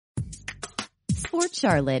Sports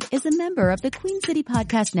Charlotte is a member of the Queen City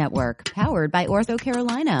Podcast Network, powered by Ortho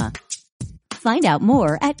Carolina. Find out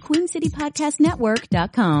more at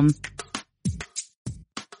queencitypodcastnetwork.com.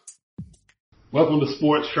 Welcome to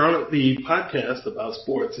Sports Charlotte, the podcast about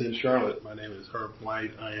sports in Charlotte. My name is Herb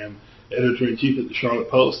White. I am editor-in-chief at the Charlotte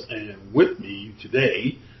Post, and with me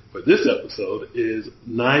today for this episode is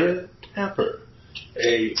Naya Tapper,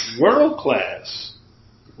 a world-class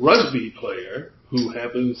rugby player who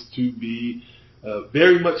happens to be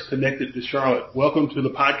very much connected to Charlotte. Welcome to the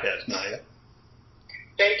podcast, Naya.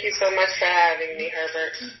 Thank you so much for having me,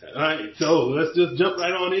 Herbert. All right, so let's just jump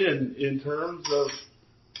right on in terms of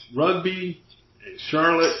rugby in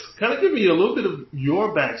Charlotte. Kind of give me a little bit of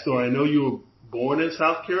your backstory. I know you were born in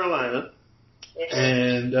South Carolina,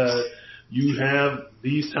 and you have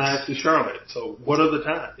these ties to Charlotte. So what are the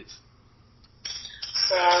ties?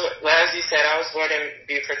 So, as you said, I was born in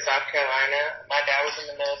Beaufort, South Carolina. My dad was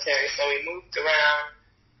in the military, so we moved around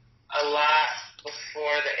a lot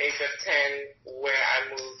before the age of 10, where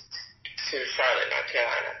I moved to Charlotte, North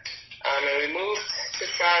Carolina. And we moved to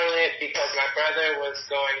Charlotte because my brother was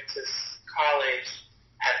going to college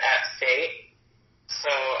at App State.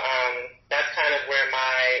 So that's kind of where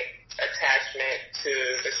my attachment to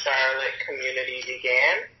the Charlotte community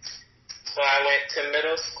began. So I went to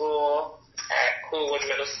middle school at Coolwood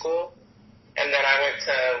Middle School, and then I went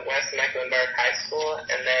to West Mecklenburg High School,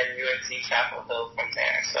 and then UNC-Chapel Hill from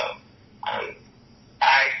there. So I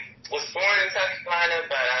was born in South Carolina,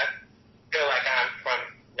 but I feel like I'm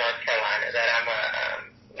from North Carolina, that I'm a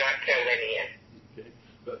North Carolinian. Okay.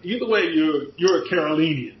 But either way, you're a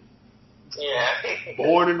Carolinian. Yeah.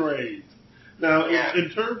 Born and raised. Now, yeah. in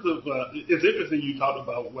terms of, it's interesting you talked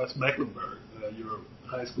about West Mecklenburg, your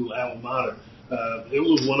high school alma mater. It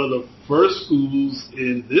was one of the first schools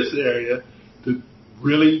in this area to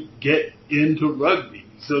really get into rugby.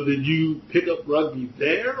 So did you pick up rugby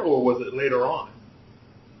there, or was it later on?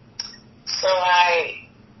 So I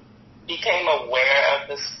became aware of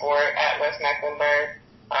the sport at West Mecklenburg.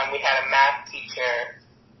 We had a math teacher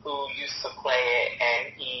who used to play it,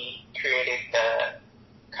 and he created the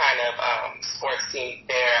kind of sports team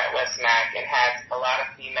there at West Mac and had a lot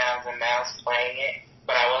of females and males playing it.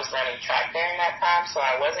 But I was running track during that time, so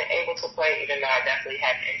I wasn't able to play, even though I definitely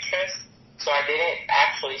had interest. So I didn't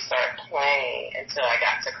actually start playing until I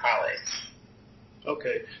got to college.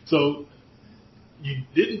 Okay, so you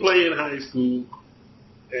didn't play in high school,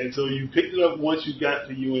 and so you picked it up once you got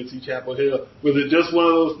to UNC-Chapel Hill. Was it just one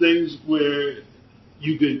of those things where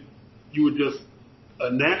you were just a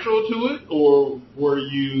natural to it, or were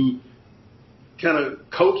you kind of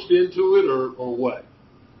coached into it, or what?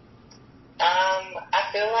 I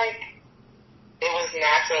feel like it was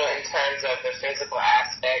natural in terms of the physical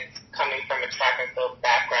aspect coming from a track and field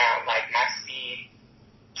background. Like, my speed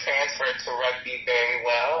transferred to rugby very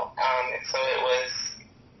well. And so it was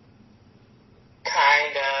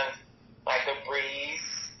kind of like a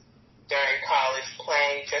breeze during college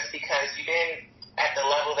playing, just because you didn't, at the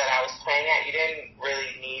level that I was playing at, you didn't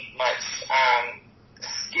really need much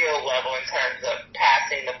skill level in terms of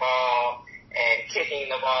passing the ball and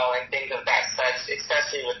kicking the ball and things of that such,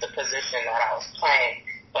 especially with the position that I was playing.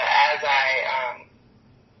 But as I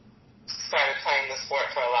started playing the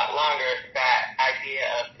sport for a lot longer, that idea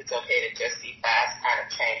of it's okay to just be fast kind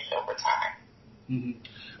of changed over time.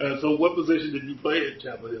 Mm-hmm. So what position did you play at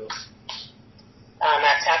Chapel Hill?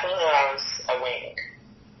 At Chapel Hill, I was a wing.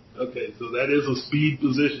 Okay, so that is a speed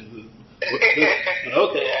position.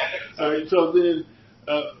 Okay. Yeah. All right, so then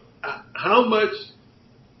how much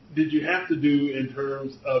did you have to do in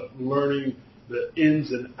terms of learning the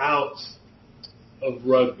ins and outs of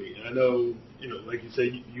rugby? I know, like you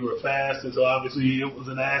say, you were fast, and so obviously it was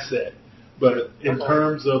an asset. But in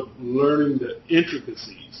terms of learning the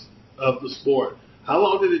intricacies of the sport, how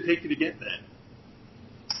long did it take you to get that?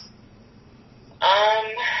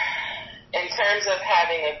 In terms of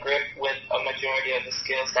having a grip with a majority of the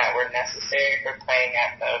skills that were necessary for playing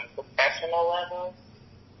at the professional level,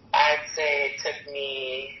 I'd say it took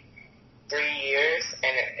me 3 years,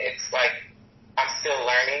 and it's like I'm still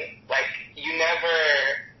learning. Like, you never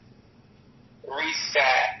reach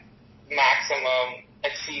that maximum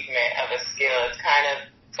achievement of a skill. It's kind of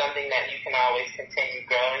something that you can always continue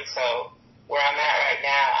growing. So where I'm at right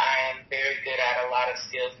now, I am very good at a lot of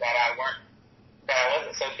skills that I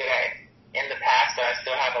wasn't so good at in the past, but I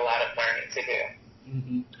still have a lot of learning to do.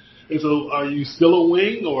 Mm-hmm. And so are you still a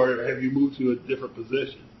wing, or have you moved to a different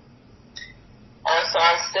position? So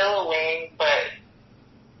I'm still a wing, but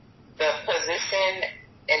the position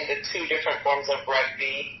in the two different forms of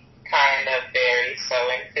rugby kind of vary. So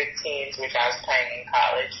in 15s, which I was playing in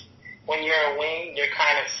college, when you're a wing, you're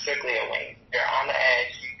kind of strictly a wing. You're on the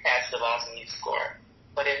edge, you catch the balls, and you score.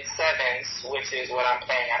 But in sevens, which is what I'm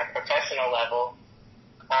playing at a professional level,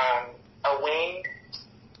 a wing,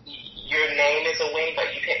 your name is a wing,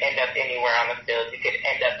 but you can end up anywhere on the field. You could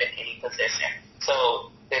end up in any position.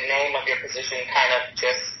 So the name of your position kind of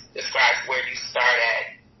just describes where you start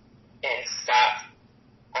at and stop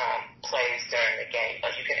plays during the game.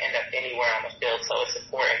 But you can end up anywhere on the field, so it's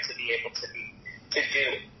important to be able to do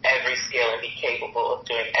every skill and be capable of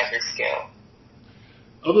doing every skill.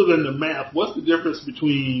 Other than the math, what's the difference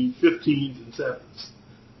between 15s and 7s?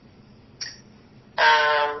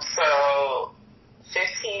 So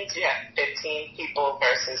 15s, you have 15 people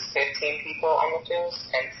versus 15 people on the field,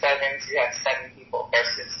 and 7s, you have 7 people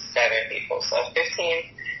versus 7 people. So 15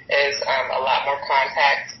 is a lot more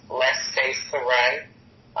contact, less space to run,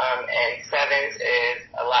 and 7s is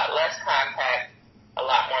a lot less contact, a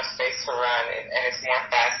lot more space to run, and it's more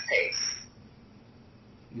fast-paced.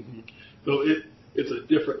 Mm-hmm. So it's a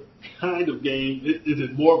different kind of game. Is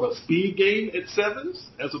it more of a speed game at 7s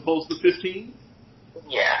as opposed to 15?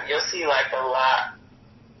 Yeah, you'll see like a lot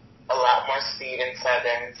more speed in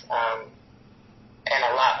 7s, and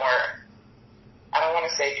a lot more, I don't want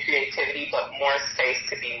to say creativity, but more space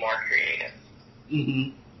to be more creative.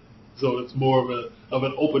 Mm-hmm. So it's more of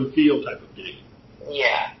an open field type of game.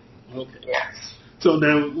 Yeah. Okay. Yes. So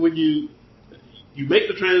now when you make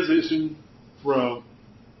the transition from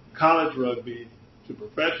college rugby to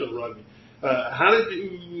professional rugby, how did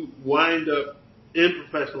you wind up in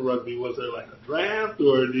professional rugby? Was there like a draft,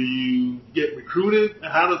 or do you get recruited?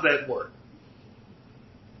 How does that work?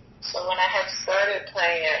 So when I had started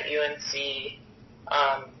playing at UNC,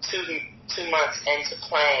 2 months into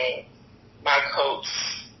playing, my coach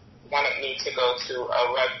wanted me to go to a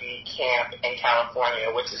rugby camp in California,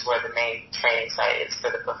 which is where the main training site is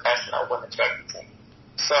for the professional women's rugby team.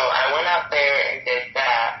 So I went out there and did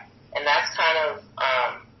that, and that's kind of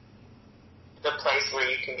the place where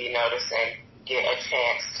you can be noticed and get a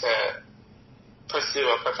chance to pursue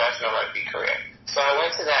a professional rugby career. So I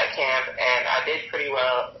went to that camp, and I did pretty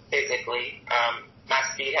well physically. My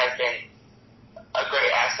speed has been a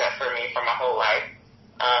great asset for me for my whole life.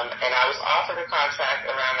 And I was offered a contract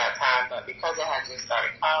around that time, but because I had just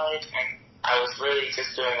started college and I was really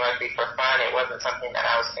just doing rugby for fun, it wasn't something that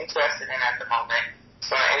I was interested in at the moment.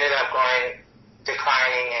 So I ended up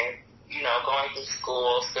declining and, going through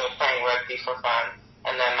school, still playing rugby for fun.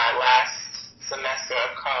 And then my last semester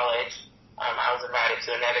of college, I was invited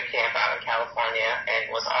to another camp out in California and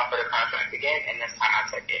was offered a contract again, and this time I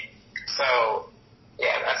took it. So,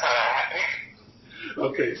 yeah, that's how that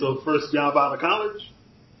happened. Okay, so first job out of college,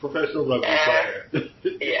 professional rugby player.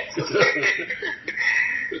 Yes.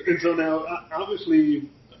 And so now, obviously,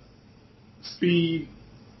 speed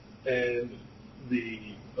and the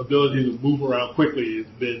ability to move around quickly has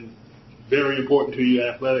been very important to you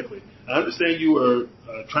athletically. I understand you were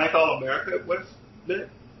track All-America at West Net?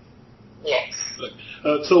 Yes.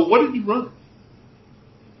 So what did you run?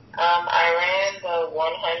 I ran the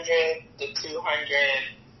 100, the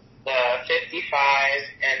 200, the 55,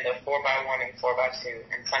 and the 4x1 and 4x2,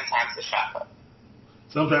 and sometimes the shot put.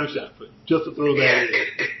 Sometimes shot put, just to throw that in,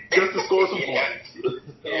 just to score some points.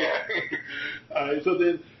 Yeah. All right, so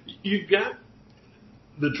then you got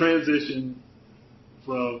the transition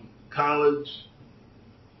from college,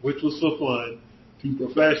 which was for fun, to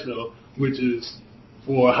professional, which is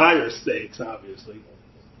for higher stakes, obviously.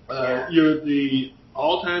 You're the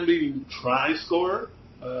all-time leading try scorer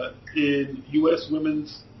in U.S.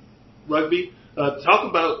 women's rugby. Talk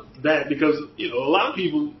about that, because a lot of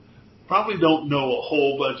people probably don't know a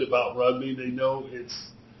whole bunch about rugby. They know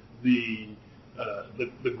it's the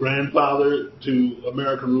grandfather to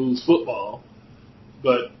American rules football,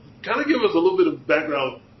 but kind of give us a little bit of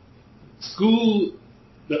background. School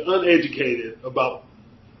the uneducated about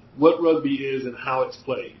what rugby is and how it's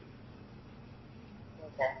played.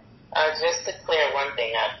 Okay. Just to clear one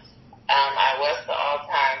thing up, I was the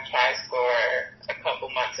all-time try scorer a couple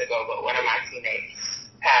months ago, but one of my teammates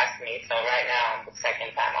passed me, so right now I'm the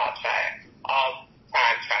second time all-time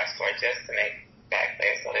try scorer, just to make that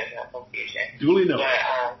clear so there's no confusion. Duly noted.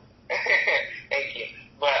 But, thank you.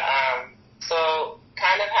 But, so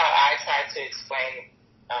kind of how I try to explain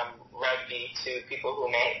rugby to people who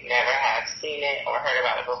may never have seen it or heard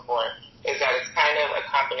about it before is that it's kind of a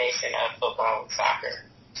combination of football and soccer.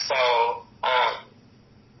 So,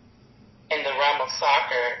 in the realm of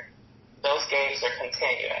soccer, those games are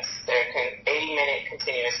continuous. They're 80-minute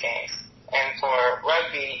continuous games. And for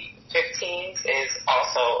rugby, 15s is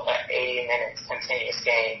also an 80-minute continuous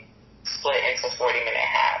game split into 40-minute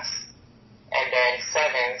halves. And then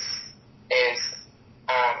 7s is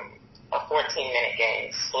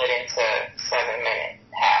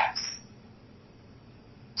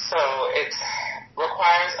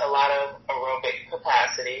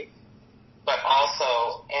capacity, but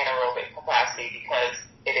also anaerobic capacity because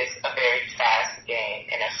it is a very fast game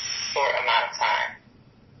in a short amount of time.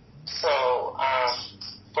 So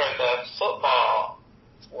for the football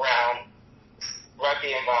round,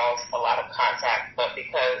 rugby involves a lot of contact, but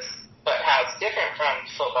how it's different from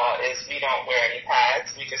football is we don't wear any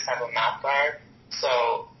pads. We just have a mouth guard.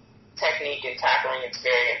 So technique and tackling is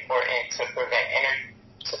very important to prevent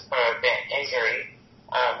injury.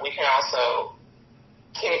 We can also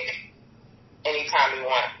kick anytime we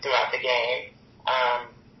want throughout the game.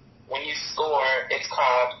 When you score, it's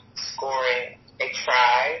called scoring a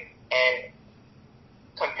try. And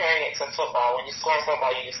comparing it to football, when you score in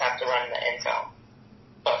football, you just have to run in the end zone.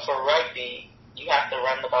 But for rugby, you have to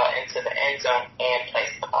run the ball into the end zone and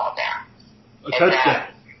place the ball down. A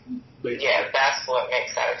touchdown. Yeah, that's what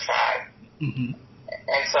makes that a try. Mm-hmm.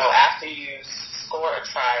 And so after you score a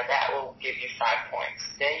try, that will give you 5 points.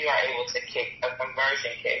 Then you are able to kick a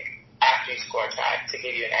conversion kick after you score a try to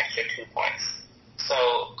give you an extra 2 points.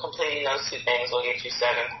 So completing those two things will get you 7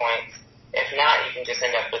 points. If not, you can just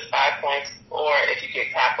end up with 5 points. Or if you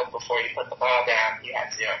get tackled before you put the ball down, you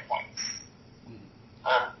have 0 points.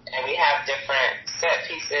 And we have different set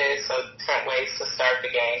pieces, so different ways to start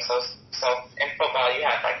the game. So in football, you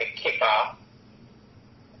have like a kickoff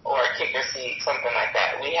or a kick receipt, something like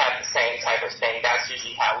that. We have the same type of thing. That's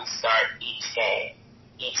usually how we start each game.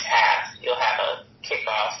 Each half, you'll have a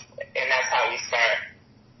kickoff, and that's how we start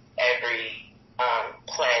every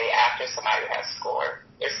play after somebody has scored.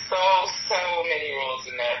 There's so many rules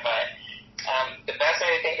in there, but the best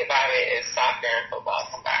way to think about it is soccer and football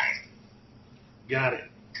combined. Got it.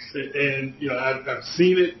 And I've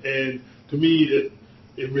seen it, and to me,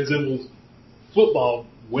 it resembles football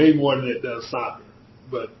way more than it does soccer.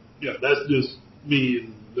 But that's just me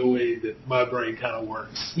and the way that my brain kind of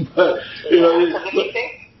works. But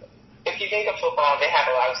if you think of football, they have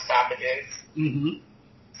a lot of stoppages. Mm-hmm.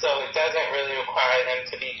 So it doesn't really require them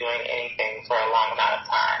to be doing anything for a long amount of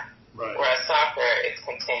time. Right. Whereas soccer, it's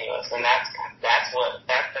continuous, and that's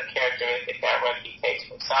the characteristic that rugby takes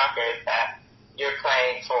from soccer is that you're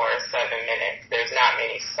playing for 7 minutes. There's not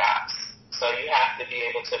many stops, so you have to be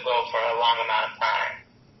able to go for a long amount of time.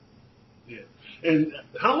 Yeah. And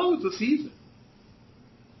how long is the season?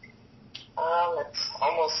 It's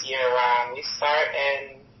almost year-round. We start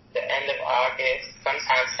in the end of August,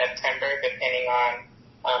 sometimes September, depending on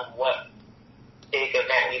what big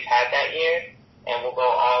event we've had that year, and we'll go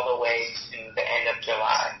all the way to the end of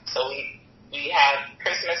July. So we have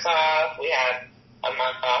Christmas off, we have a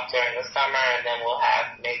month off during the summer, and then we'll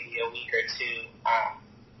have maybe a week or two,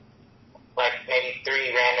 like maybe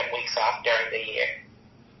 3 random weeks off during the year.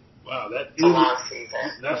 Wow, that is a long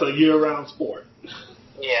season. That's a year-round sport.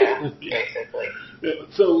 Yeah, basically.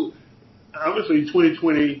 So, obviously,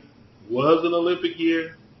 2020 was an Olympic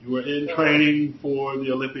year. You were in training for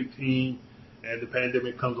the Olympic team, and the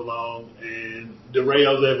pandemic comes along and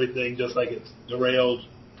derails everything, just like it's derailed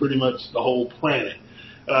pretty much the whole planet.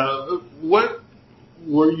 What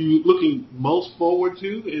were you looking most forward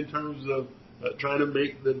to in terms of trying to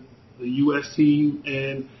make the U.S. team,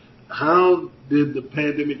 and how did the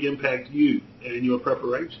pandemic impact you and your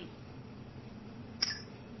preparation?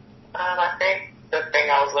 I think the thing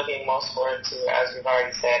I was looking most forward to, as we've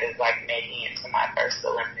already said, is like making it to my first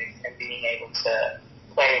Olympics and being able to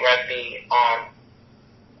play rugby on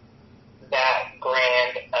that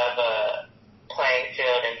grand of a playing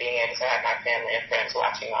field and being able to have my family and friends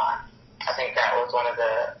watching on. I think that was one of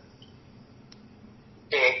the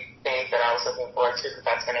big things that I was looking forward to because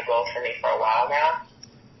that's been a goal for me for a while now.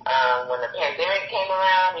 When the pandemic came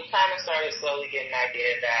around, we kind of started slowly getting an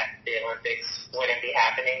idea that the Olympics wouldn't be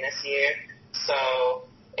happening this year. So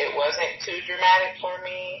it wasn't too dramatic for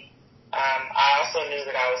me. I also knew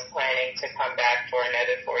that I was planning to come back for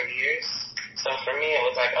another 4 years. So for me, it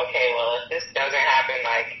was like, okay, well, if this doesn't happen,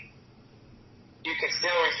 like, you can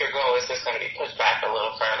still reach your goal. It's just going to be pushed back a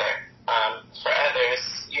little further. For others,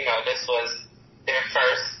 this was their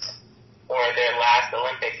first or their last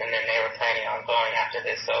Olympics, and then they were planning on going after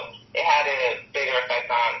this. So it had a bigger effect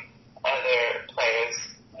on other players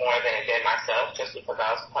more than it did myself, just because I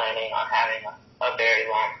was planning on having a very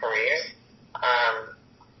long career.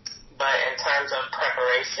 But in terms of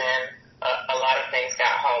preparation, a lot of things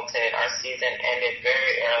got halted. Our season ended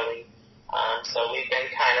very early. So we've been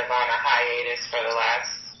kind of on a hiatus for the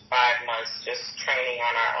last 5 months, just training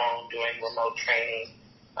on our own, doing remote training.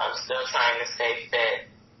 Still trying to stay fit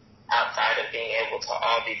outside of being able to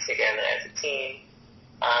all be together as a team.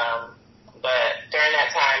 But during that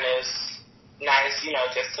time, it was nice,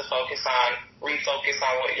 just to refocus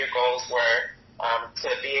on what your goals were. to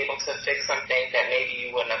be able to fix some things that maybe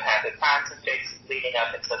you wouldn't have had the time to fix leading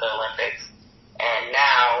up into the Olympics. And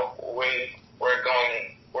now we're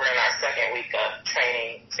in our second week of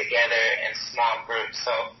training together in small groups.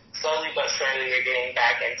 So slowly but surely we're getting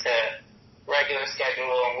back into regular schedule,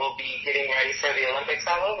 and we'll be getting ready for the Olympics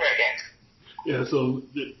all over again. Yeah, so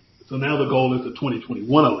now the goal is the 2021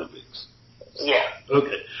 Olympics. Yeah.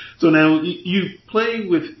 Okay. So now you play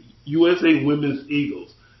with USA Women's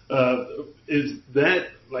Eagles. Is that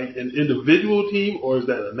like an individual team, or is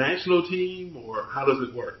that a national team, or how does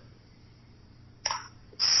it work?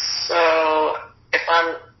 So if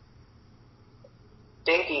I'm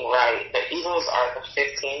thinking right, the Eagles are the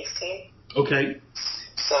 15s team. Okay.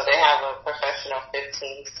 So they have a professional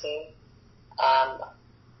 15s team,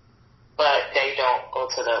 but they don't go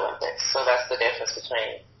to the Olympics. So that's the difference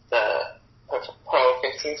between the pro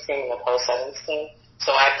 15s team and the pro 7s team.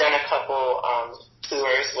 So I've done a couple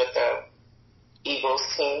tours with the Eagles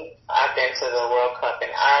team. I've been to the World Cup in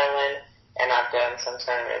Ireland, and I've done some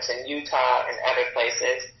tournaments in Utah and other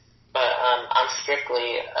places. But I'm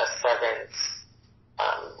strictly a 7s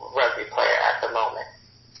rugby player at the moment.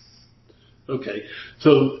 Okay.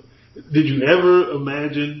 So did you ever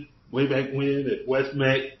imagine way back when at West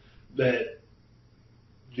Meck that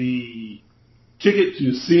the ticket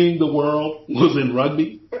to seeing the world was in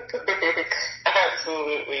rugby?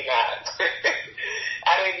 Absolutely not.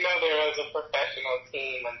 I didn't know there was a professional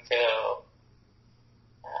team until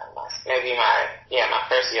maybe my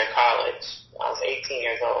first year of college. I was 18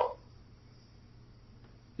 years old.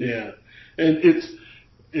 Yeah, and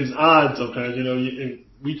it's odd sometimes. And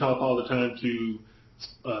we talk all the time to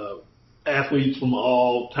athletes from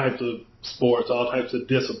all types of sports, all types of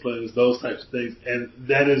disciplines, those types of things, and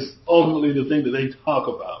that is ultimately the thing that they talk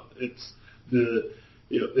about. It's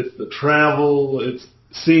it's the travel, it's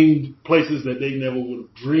seeing places that they never would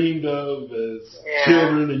have dreamed of as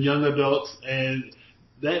children and young adults, and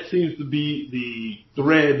that seems to be the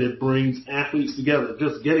thread that brings athletes together,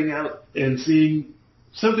 just getting out and seeing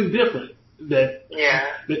something different that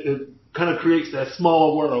kind of creates that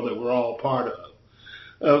small world that we're all part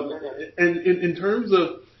of. And in terms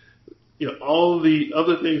of all the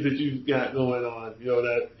other things that you've got going on,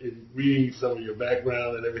 that in reading some of your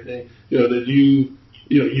background and everything, that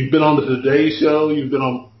you've been on the Today Show, you've been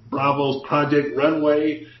on Bravo's Project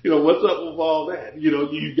Runway. What's up with all that?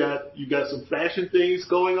 You got some fashion things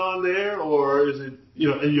going on there, or is it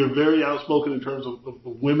and you're very outspoken in terms of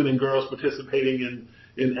women and girls participating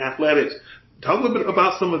in athletics. Talk a little bit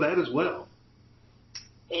about some of that as well.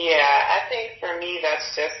 Yeah, I think for me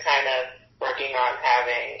that's just kind of working on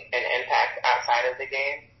having an impact outside of the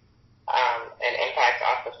game, an impact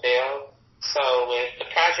off the field. So with the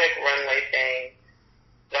Project Runway thing,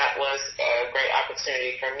 that was a great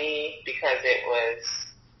opportunity for me because it was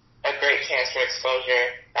a great chance for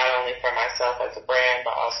exposure, not only for myself as a brand,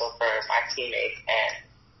 but also for my teammates and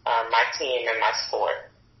my team and my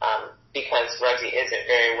sport. Because rugby isn't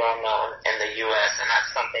very well known in the U.S., and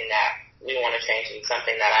that's something that we want to change and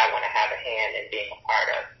something that I want to have a hand in being a part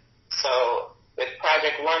of. So with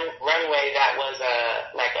Project Runway, that was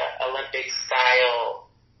a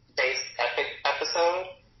Olympic-style based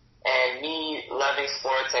episode, and me loving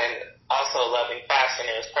sports and also loving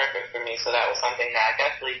fashion, it was perfect for me. So that was something that I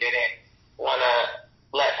definitely didn't want to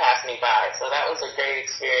let pass me by. So that was a great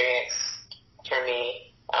experience for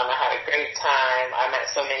me. I had a great time. I met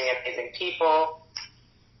so many amazing people.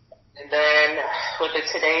 And then with the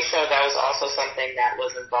Today Show, that was also something that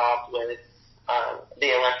was involved with the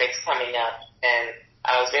Olympics coming up. And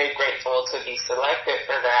I was very grateful to be selected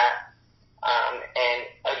for that. And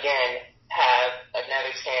again, have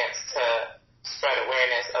another chance to spread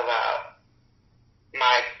awareness about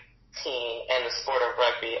my team and the sport of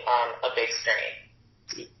rugby on a big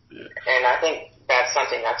screen. Yeah. And I think that's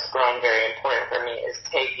something that's grown very important for me, is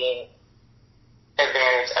taking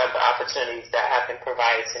advantage of the opportunities that have been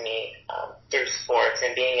provided to me through sports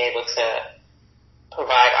and being able to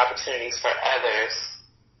provide opportunities for others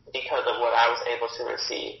because of what I was able to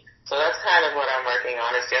receive. So that's kind of what I'm working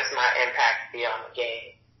on, is just my impact beyond the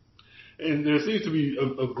game. And there seems to be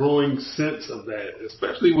a growing sense of that,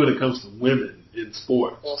 especially when it comes to women in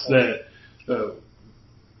sports, that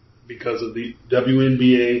because of the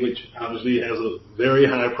WNBA, which obviously has a very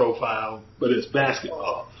high profile, but it's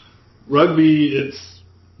basketball. Rugby, it's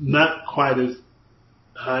not quite as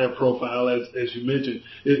high a profile as you mentioned.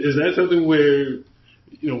 Is that something where,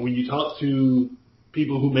 when you talk to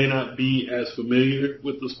people who may not be as familiar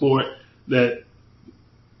with the sport, that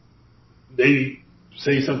they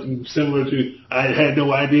say something similar to, I had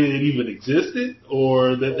no idea it even existed,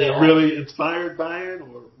 or that they're really inspired by it,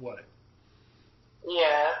 or what?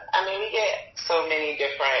 Yeah, I mean, we get so many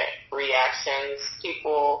different reactions.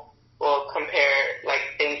 People will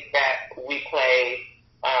think that we play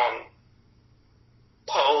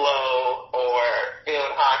polo or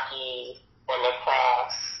field hockey or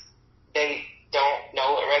lacrosse. They don't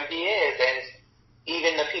know what rugby is, and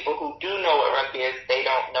even the people who do know what rugby is, they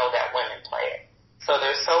don't know that women play it. So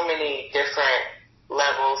there's so many different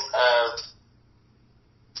levels of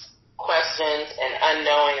questions and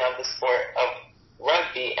unknowing of the sport of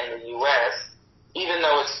rugby in the U.S., even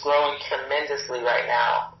though it's growing tremendously right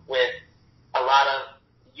now with a lot of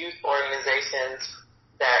youth organizations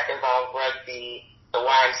that involve rugby. The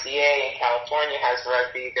YMCA in California has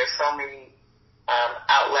rugby. There's so many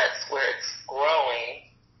outlets where it's growing.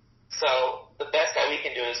 So the best that we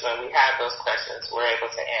can do is when we have those questions, we're able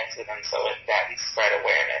to answer them so that we spread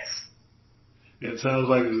awareness. It sounds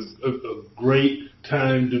like it's a great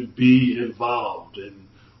time to be involved in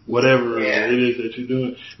whatever it is that you're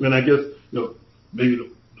doing. I mean, I guess, maybe the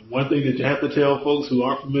one thing that you have to tell folks who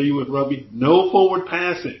aren't familiar with rugby, no forward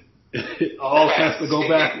passing. It all has to go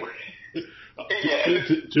backward.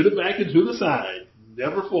 To the back and to the side,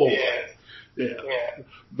 never forward. Yeah.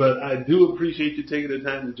 But I do appreciate you taking the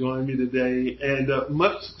time to join me today, and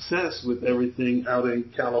much success with everything out in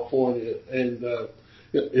California. And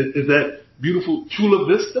is that beautiful Chula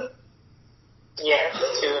Vista? Yes,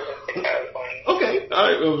 Chula Vista, California. Okay, all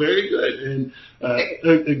right, well, very good. And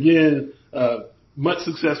again, much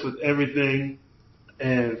success with everything.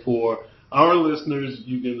 And for our listeners,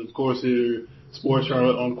 you can, of course, hear Sports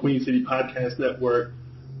Charlotte on Queen City Podcast Network,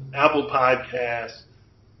 Apple Podcasts,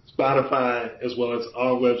 Spotify, as well as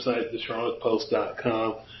our website,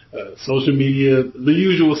 thecharlottepost.com. Social media, the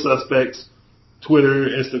usual suspects, Twitter,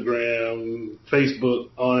 Instagram, Facebook,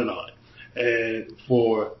 on and on. And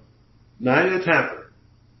for Naya Tapper,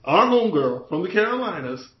 our homegirl from the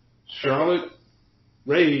Carolinas, Charlotte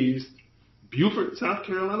raised, Beaufort, South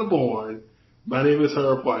Carolina born, my name is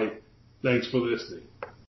Herb White. Thanks for listening.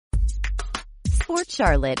 Sports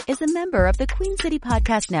Charlotte is a member of the Queen City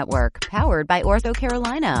Podcast Network, powered by Ortho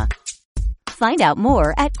Carolina. Find out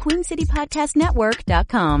more at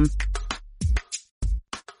queencitypodcastnetwork.com.